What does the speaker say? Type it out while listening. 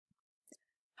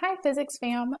Hi, physics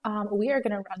fam. We are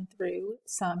going to run through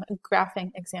some graphing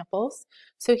examples.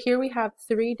 So here we have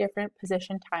three different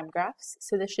position time graphs.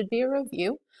 So this should be a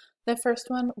review. The first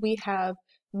one, we have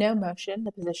no motion.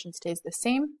 The position stays the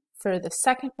same. For the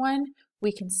second one,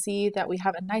 we can see that we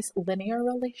have a nice linear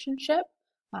relationship.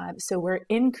 So we're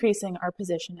increasing our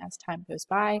position as time goes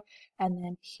by. And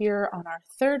then here on our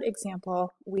third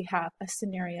example, we have a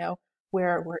scenario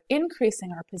where we're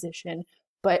increasing our position,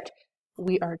 but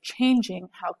we are changing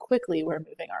how quickly we're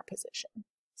moving our position.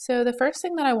 So the first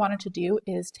thing that I wanted to do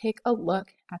is take a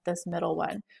look at this middle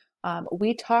one.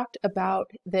 We talked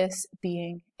about this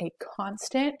being a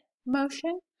constant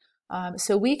motion.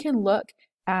 So we can look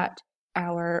at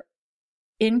our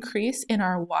increase in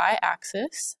our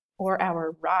y-axis or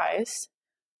our rise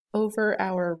over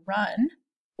our run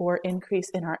or increase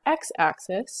in our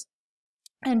x-axis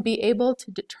and be able to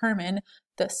determine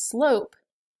the slope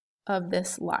of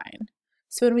this line.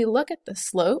 So when we look at the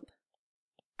slope,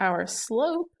 our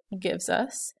slope gives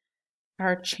us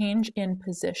our change in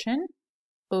position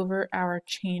over our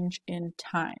change in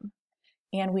time.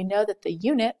 And we know that the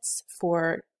units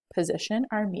for position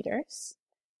are meters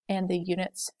and the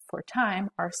units for time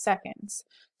are seconds.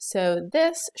 So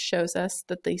this shows us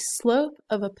that the slope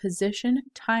of a position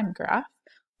time graph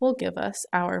will give us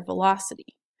our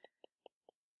velocity.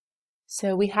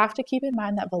 So we have to keep in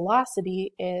mind that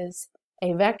velocity is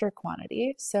a vector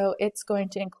quantity, so it's going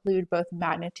to include both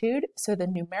magnitude, so the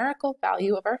numerical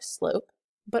value of our slope,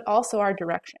 but also our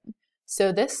direction.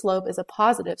 So this slope is a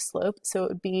positive slope, so it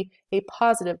would be a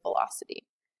positive velocity.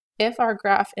 If our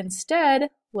graph instead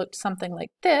looked something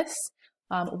like this,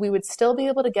 we would still be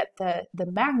able to get the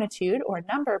magnitude or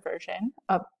number version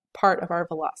of part of our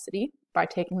velocity by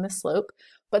taking the slope,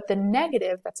 but the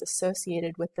negative that's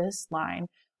associated with this line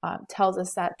tells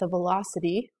us that the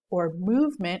velocity or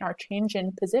movement, our change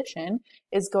in position,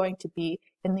 is going to be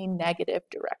in the negative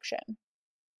direction.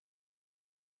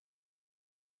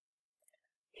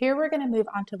 Here we're going to move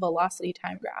on to velocity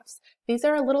time graphs. These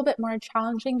are a little bit more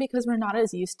challenging because we're not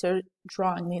as used to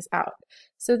drawing these out.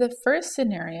 So the first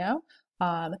scenario,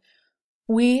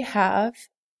 we have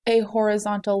a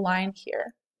horizontal line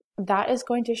here. That is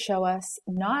going to show us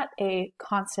not a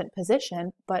constant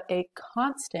position, but a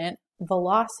constant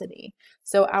velocity.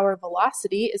 So our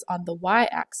velocity is on the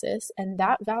y-axis, and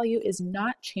that value is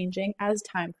not changing as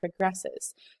time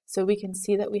progresses. So we can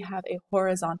see that we have a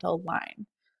horizontal line.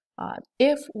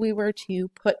 If we were to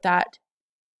put that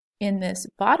in this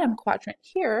bottom quadrant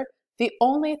here, the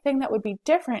only thing that would be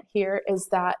different here is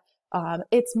that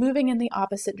it's moving in the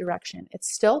opposite direction.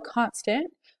 It's still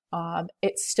constant.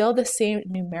 It's still the same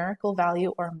numerical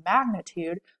value or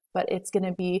magnitude, but it's going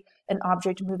to be an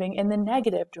object moving in the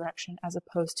negative direction as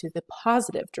opposed to the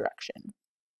positive direction.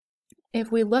 If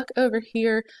we look over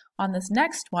here on this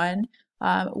next one,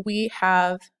 we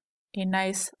have a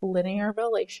nice linear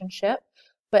relationship,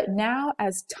 but now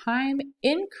as time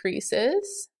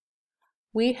increases,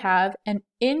 we have an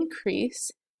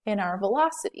increase in our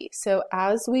velocity. So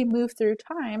as we move through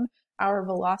time, our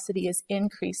velocity is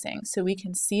increasing. So we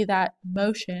can see that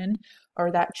motion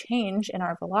or that change in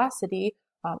our velocity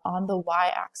on the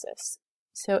y-axis.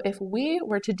 So if we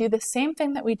were to do the same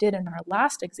thing that we did in our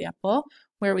last example,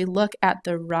 where we look at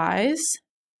the rise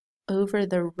over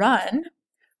the run,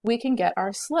 we can get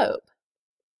our slope.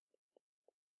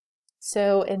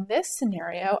 So in this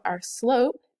scenario, our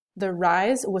slope, the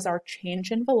rise was our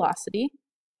change in velocity,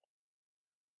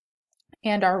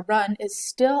 and our run is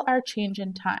still our change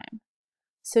in time.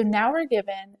 So now we're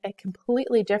given a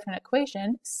completely different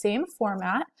equation, same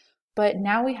format, but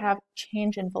now we have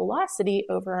change in velocity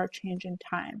over our change in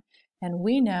time. And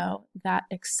we know that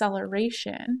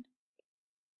acceleration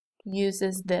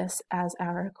uses this as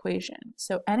our equation.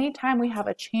 So anytime we have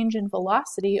a change in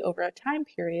velocity over a time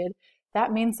period,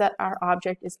 that means that our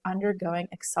object is undergoing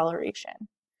acceleration.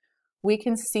 We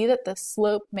can see that the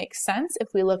slope makes sense if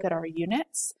we look at our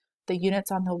units. The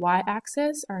units on the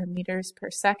y-axis are meters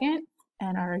per second,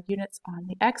 and our units on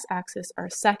the x-axis are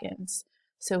seconds.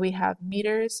 So we have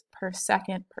meters per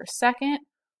second,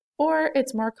 or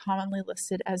it's more commonly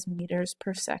listed as meters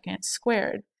per second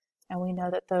squared. And we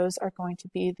know that those are going to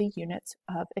be the units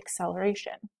of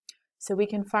acceleration. So we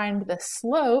can find the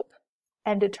slope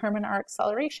and determine our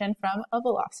acceleration from a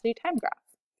velocity time graph.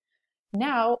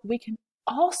 Now we can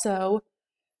also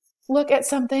look at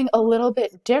something a little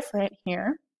bit different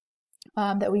here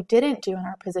that we didn't do in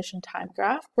our position time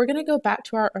graph. We're going to go back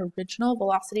to our original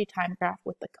velocity time graph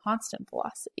with the constant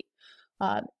velocity.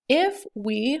 If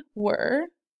we were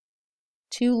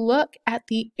to look at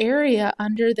the area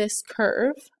under this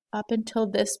curve up until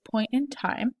this point in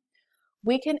time,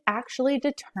 we can actually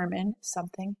determine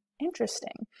something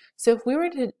Interesting. So if we were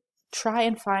to try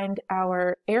and find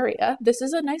our area, this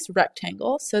is a nice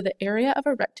rectangle. So the area of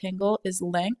a rectangle is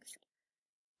length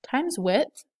times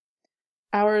width.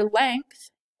 Our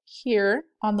length here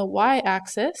on the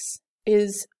y-axis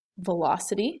is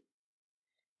velocity,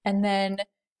 and then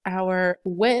our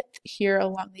width here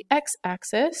along the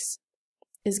x-axis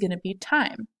is going to be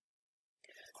time.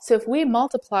 So if we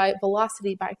multiply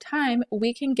velocity by time,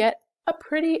 we can get a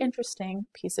pretty interesting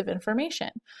piece of information.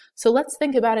 So let's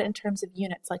think about it in terms of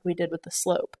units like we did with the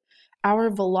slope. Our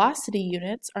velocity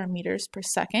units are meters per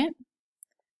second,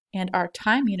 and our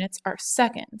time units are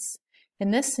seconds. In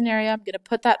this scenario, I'm going to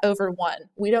put that over 1.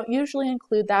 We don't usually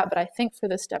include that, but I think for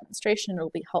this demonstration it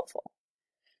will be helpful.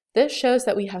 This shows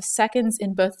that we have seconds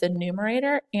in both the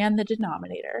numerator and the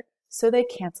denominator, so they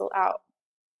cancel out.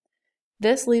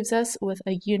 This leaves us with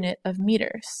a unit of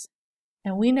meters.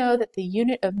 And we know that the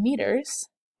unit of meters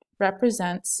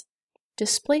represents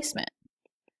displacement.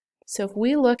 So if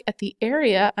we look at the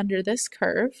area under this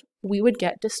curve, we would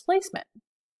get displacement.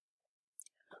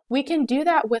 We can do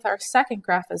that with our second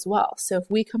graph as well. So if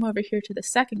we come over here to the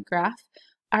second graph,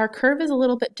 our curve is a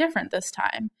little bit different this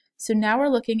time. So now we're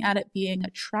looking at it being a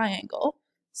triangle.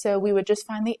 So we would just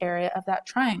find the area of that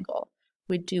triangle.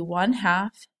 We'd do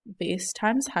 1/2 base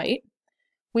times height.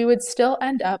 We would still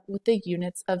end up with the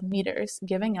units of meters,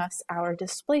 giving us our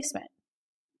displacement.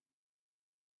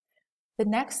 The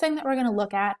next thing that we're going to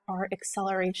look at are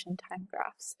acceleration time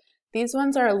graphs. These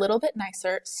ones are a little bit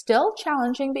nicer, still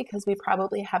challenging because we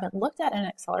probably haven't looked at an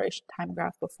acceleration time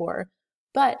graph before,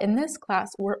 but in this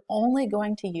class we're only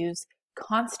going to use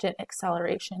constant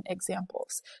acceleration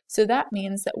examples. So that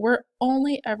means that we're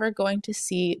only ever going to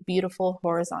see beautiful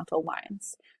horizontal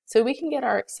lines. So we can get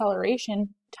our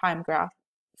acceleration time graph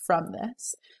from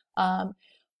this,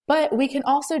 but we can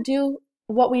also do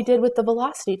what we did with the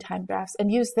velocity time graphs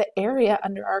and use the area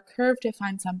under our curve to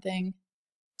find something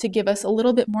to give us a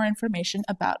little bit more information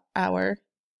about our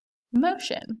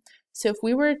motion. So if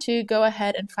we were to go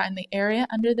ahead and find the area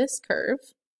under this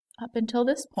curve up until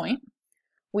this point,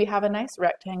 we have a nice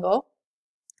rectangle.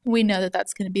 We know that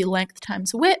that's going to be length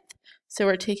times width, so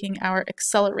we're taking our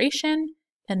acceleration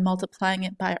and multiplying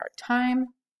it by our time.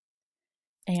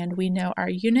 And we know our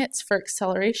units for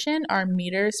acceleration are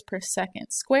meters per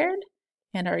second squared,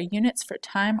 and our units for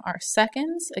time are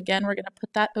seconds. Again, we're going to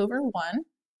put that over 1.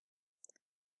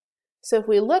 So if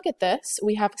we look at this,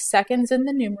 we have seconds in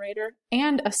the numerator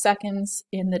and a seconds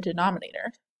in the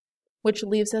denominator, which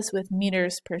leaves us with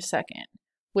meters per second,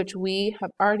 which we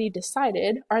have already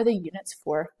decided are the units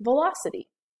for velocity.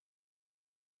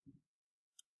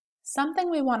 Something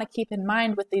we want to keep in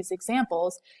mind with these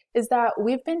examples is that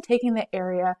we've been taking the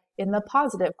area in the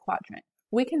positive quadrant.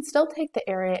 We can still take the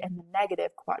area in the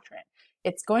negative quadrant.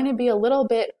 It's going to be a little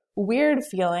bit weird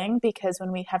feeling because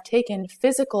when we have taken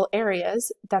physical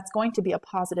areas, that's going to be a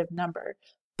positive number.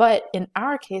 But in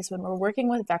our case, when we're working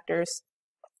with vectors,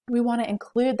 we want to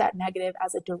include that negative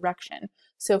as a direction.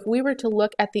 So if we were to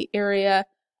look at the area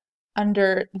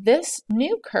under this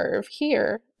new curve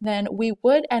here, then we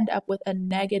would end up with a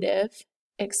negative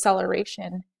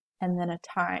acceleration and then a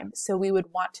time. So we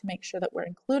would want to make sure that we're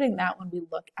including that when we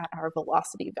look at our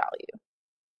velocity value.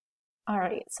 All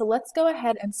right, so let's go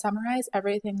ahead and summarize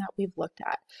everything that we've looked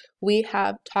at. We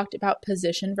have talked about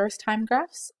position versus time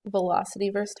graphs, velocity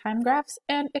versus time graphs,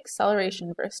 and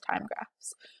acceleration versus time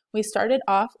graphs. We started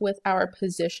off with our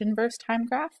position versus time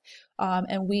graph,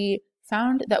 and we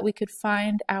found that we could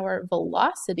find our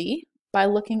velocity by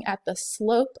looking at the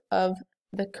slope of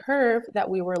the curve that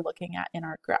we were looking at in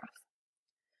our graph.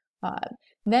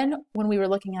 Then when we were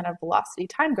looking at a velocity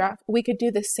time graph, we could do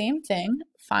the same thing,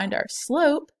 find our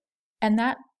slope, and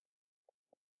that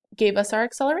gave us our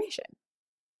acceleration.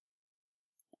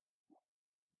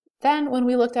 Then when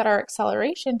we looked at our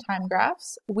acceleration time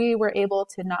graphs, we were able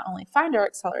to not only find our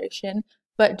acceleration,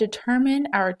 but determine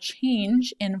our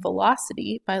change in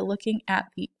velocity by looking at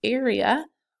the area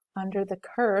under the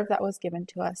curve that was given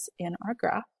to us in our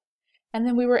graph. And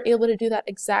then we were able to do that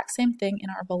exact same thing in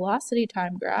our velocity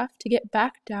time graph to get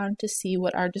back down to see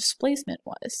what our displacement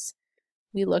was.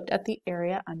 We looked at the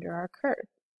area under our curve.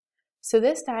 So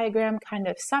this diagram kind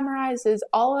of summarizes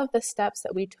all of the steps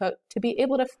that we took to be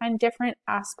able to find different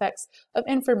aspects of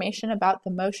information about the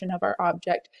motion of our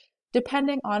object,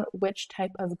 depending on which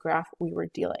type of graph we were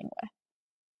dealing with.